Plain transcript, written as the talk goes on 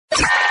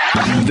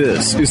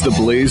This is the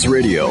Blaze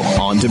Radio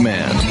on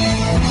demand.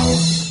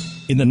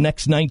 In the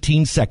next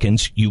 19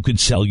 seconds, you could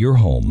sell your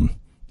home.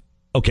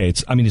 Okay,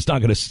 it's not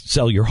going to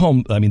sell your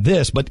home,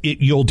 but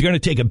you're going to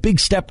take a big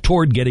step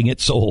toward getting it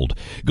sold.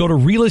 Go to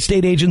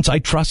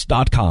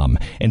realestateagentsitrust.com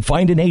and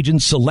find an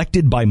agent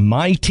selected by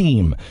my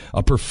team,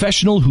 a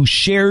professional who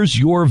shares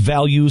your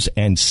values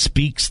and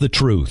speaks the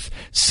truth.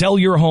 Sell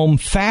your home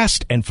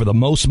fast and for the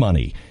most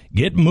money.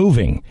 Get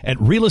moving at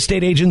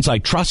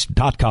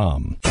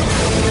realestateagentsitrust.com.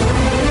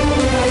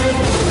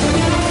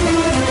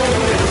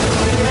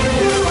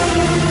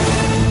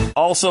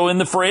 Also in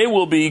the fray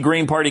will be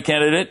Green Party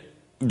candidate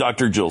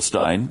Dr. Jill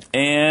Stein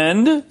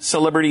and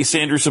celebrity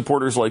Sanders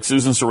supporters like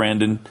Susan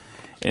Sarandon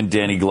and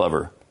Danny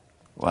Glover.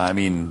 Well,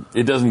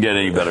 it doesn't get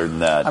any better than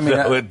that.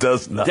 No, it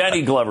does not.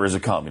 Danny Glover is a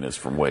communist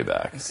from way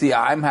back. See,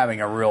 I'm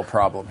having a real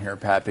problem here,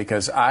 Pat,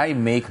 because I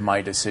make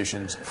my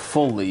decisions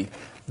fully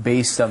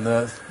based on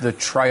the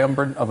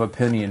triumvirate of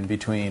opinion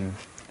between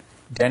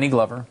Danny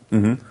Glover,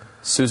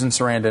 Susan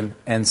Sarandon,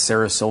 and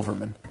Sarah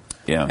Silverman.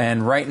 Yeah.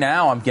 And right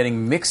now I'm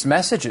getting mixed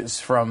messages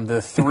from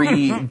the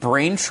three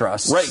brain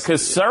trusts. Right,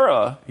 because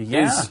Sarah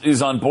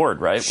is on board,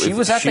 right? She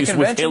was at the convention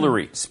with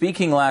Hillary.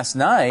 speaking last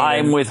night.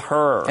 I'm with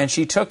her. And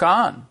she took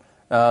on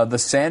the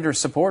Sanders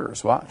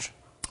supporters. Watch.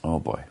 Oh,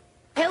 boy.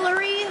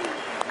 Hillary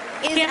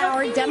is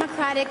our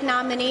Democratic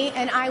nominee,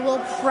 and I will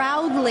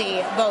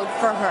proudly vote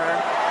for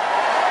her.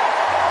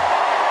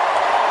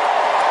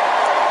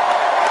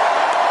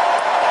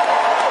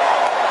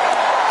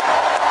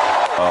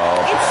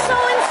 It's so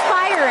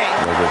inspiring.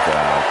 Look at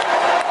that.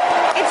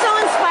 It's so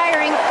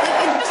inspiring.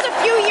 Just a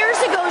few years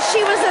ago,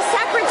 she was a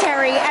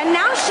secretary, and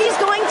now she's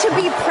going to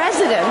be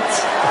president.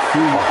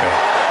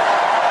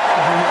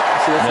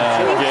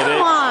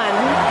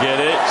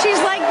 Get it?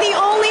 She's like the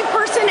only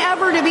person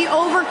ever to be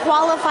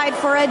overqualified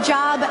for a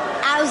job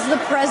as the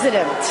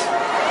president.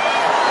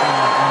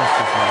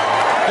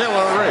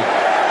 Hillary.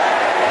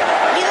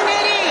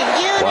 Unity.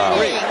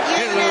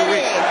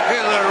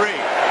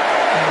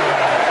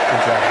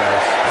 Good job,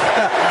 guys.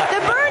 The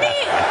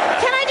Bernie,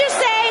 can I just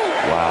say?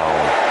 Wow.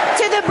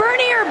 To the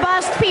Bernie or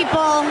bust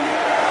people.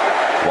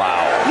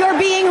 Wow. You're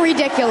being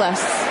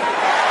ridiculous.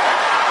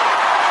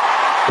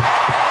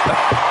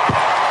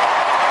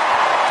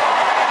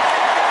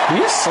 Did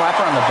you just slap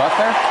her on the butt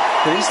there?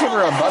 Did you just give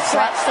her a butt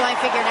slap? So I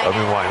figured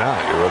Why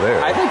not? You were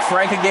there. I think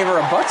Frank gave her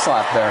a butt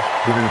slap there.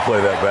 We need to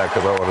play that back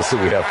because I want to see.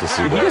 We have to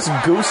see Did that. you just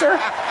goose her?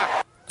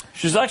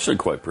 She's actually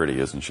quite pretty,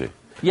 isn't she?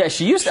 Yeah,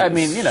 she used to.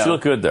 She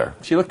looked good there.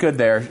 She looked good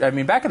there.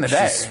 Back in the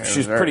day.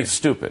 She's pretty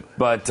stupid,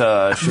 but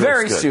she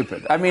very looks good.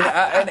 stupid.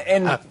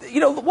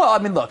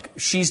 Look,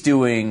 she's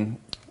doing,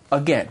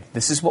 again,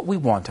 this is what we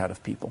want out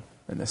of people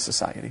in this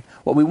society.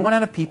 What we want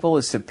out of people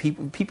is to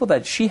people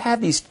that she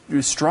had these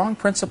strong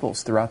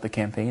principles throughout the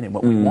campaign, and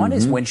what we want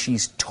is when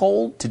she's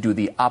told to do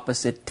the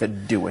opposite, to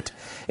do it.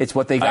 It's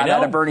what they got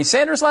out of Bernie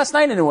Sanders last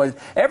night, and it was,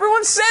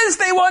 everyone says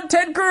they want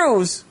Ted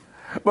Cruz.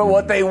 But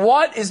what they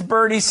want is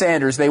Bernie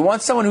Sanders. They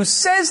want someone who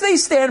says they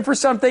stand for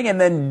something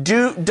and then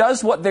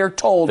does what they're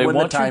told when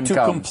the time comes. They want you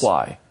to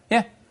comply.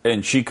 Yeah.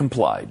 And she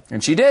complied.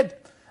 And she did.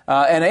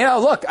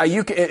 Look,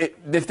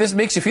 if this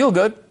makes you feel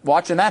good,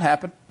 watching that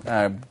happen,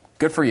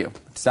 good for you.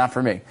 It's not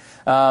for me.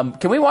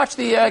 Can we watch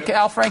the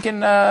Al Franken?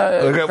 We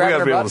got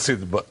to be able to see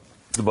the butt.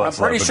 I'm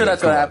pretty sure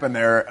that's what happened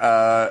there.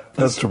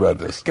 That's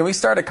tremendous. Can we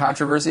start a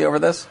controversy over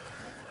this?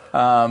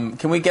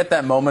 Can we get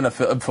that moment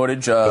of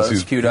footage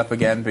queued up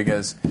again?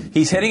 Because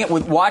he's hitting it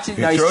with watching.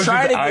 Now he's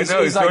trying to.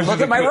 He's like, look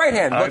at my right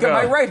hand. Look at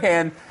my right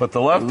hand. But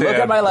the left hand. Look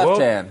at my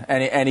left hand.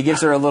 And he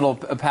gives her a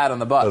pat on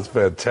the butt. That's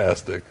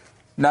fantastic.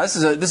 Now this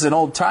is an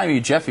old timey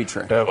Jeffy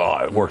trick. Yeah,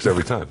 well, it works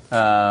every time.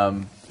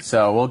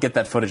 So we'll get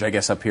that footage, I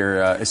guess, up here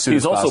as soon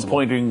as possible. He's also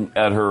pointing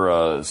at her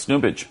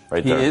snoobage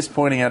right there. He is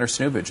pointing at her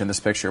snoobage in this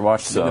picture.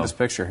 Look at this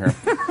picture here.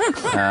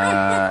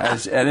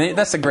 And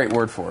that's a great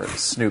word for it,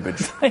 snoobage.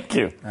 Thank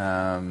you.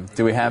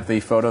 Do we have the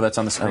photo that's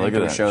on the screen?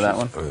 Can we show that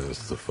one?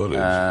 It's the footage.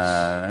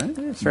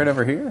 It's right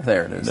over here.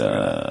 There it is. All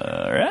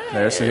right.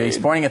 There's, so he's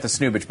pointing at the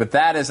snoobage. But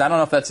that is, I don't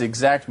know if that's the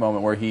exact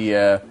moment where he...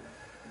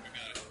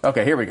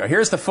 Okay, here we go.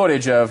 Here's the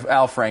footage of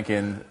Al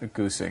Franken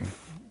goosing.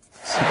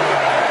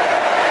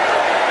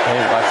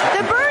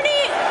 The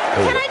Bernie,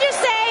 can I just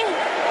say,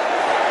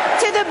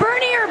 to the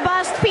Bernie or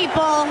bust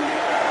people,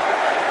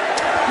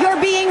 you're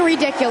being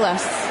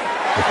ridiculous.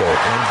 Okay.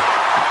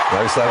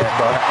 Right side of the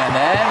butt. And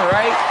then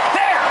right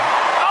there.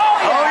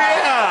 Oh,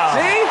 yeah.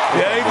 See?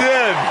 Yeah, he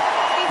did.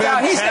 Now,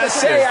 he's going to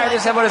say I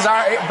just have what his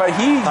arm, but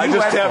I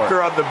just tapped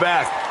her on the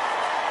back.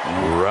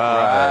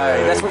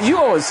 Right. That's what you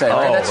always say,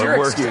 right? That's your it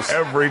works excuse.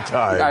 every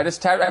time. I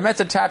meant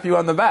to tap you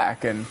on the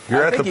back. And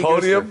You're at the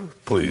podium?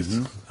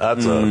 Please.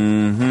 That's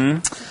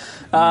that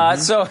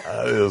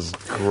is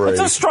great.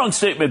 It's a strong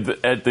statement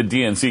at the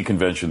DNC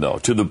convention, though.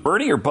 To the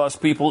Bernie or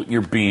bust people,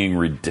 you're being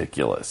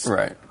ridiculous.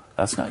 Right.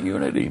 That's not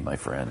unity, my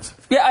friends.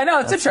 Yeah, I know.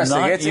 It's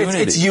interesting.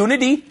 It's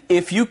unity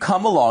if you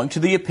come along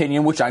to the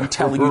opinion which I'm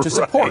telling you to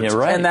support. Yeah,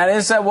 right. And that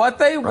is what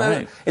they...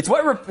 it's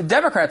what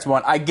Democrats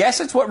want. I guess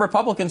it's what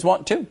Republicans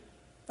want, too.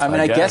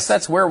 I guess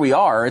that's where we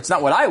are. It's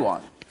not what I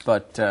want.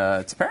 but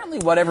it's apparently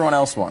what everyone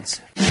else wants.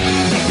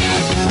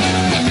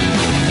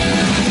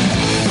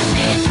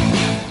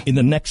 In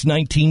the next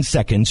 19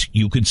 seconds,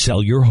 you could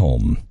sell your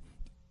home.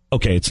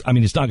 Okay, it's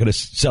not going to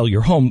sell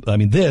your home, but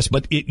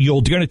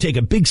you're going to take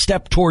a big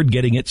step toward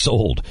getting it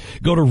sold.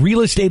 Go to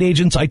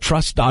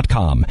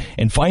realestateagentsitrust.com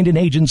and find an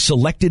agent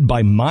selected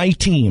by my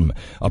team,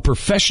 a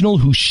professional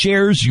who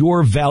shares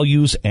your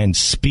values and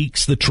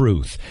speaks the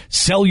truth.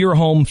 Sell your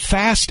home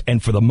fast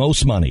and for the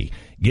most money.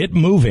 Get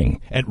moving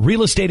at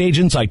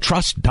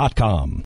realestateagentsitrust.com.